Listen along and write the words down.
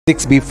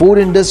6B Food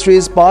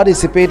Industries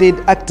participated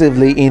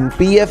actively in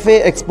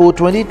PFA Expo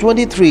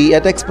 2023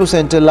 at Expo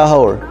Center,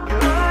 Lahore.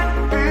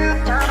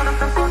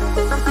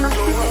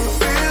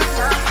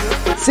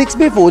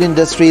 6B Food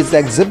Industries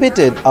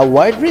exhibited a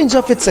wide range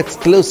of its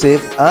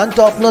exclusive and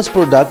top-notch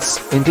products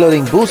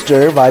including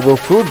Booster, Vivo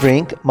Fruit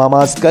Drink,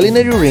 Mama's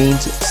Culinary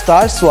Range,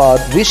 Star Swad,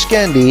 Wish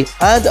Candy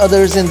and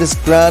others in this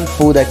grand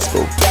food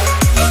expo.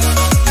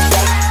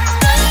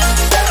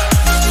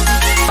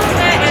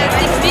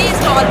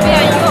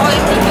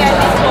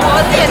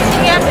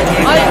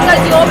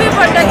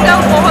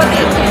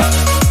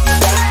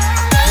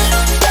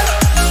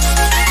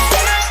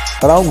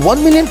 Around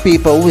 1 million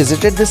people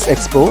visited this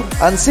expo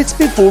and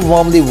 6B Food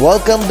warmly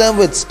welcomed them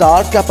with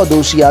Star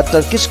Cappadocia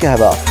Turkish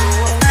Kahwa.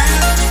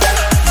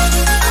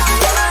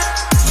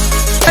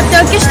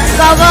 Turkish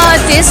kahwa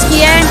taste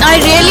kiya and I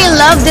really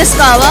love this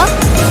kahwa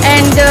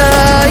and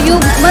you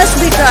must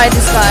be try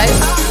this guys.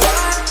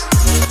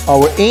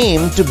 Our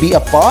aim to be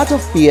a part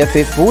of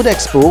PFA Food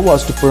Expo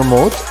was to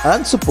promote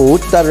and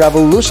support the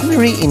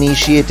revolutionary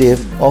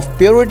initiative of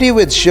Purity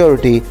with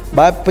Surety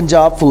by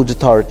Punjab Food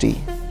Authority.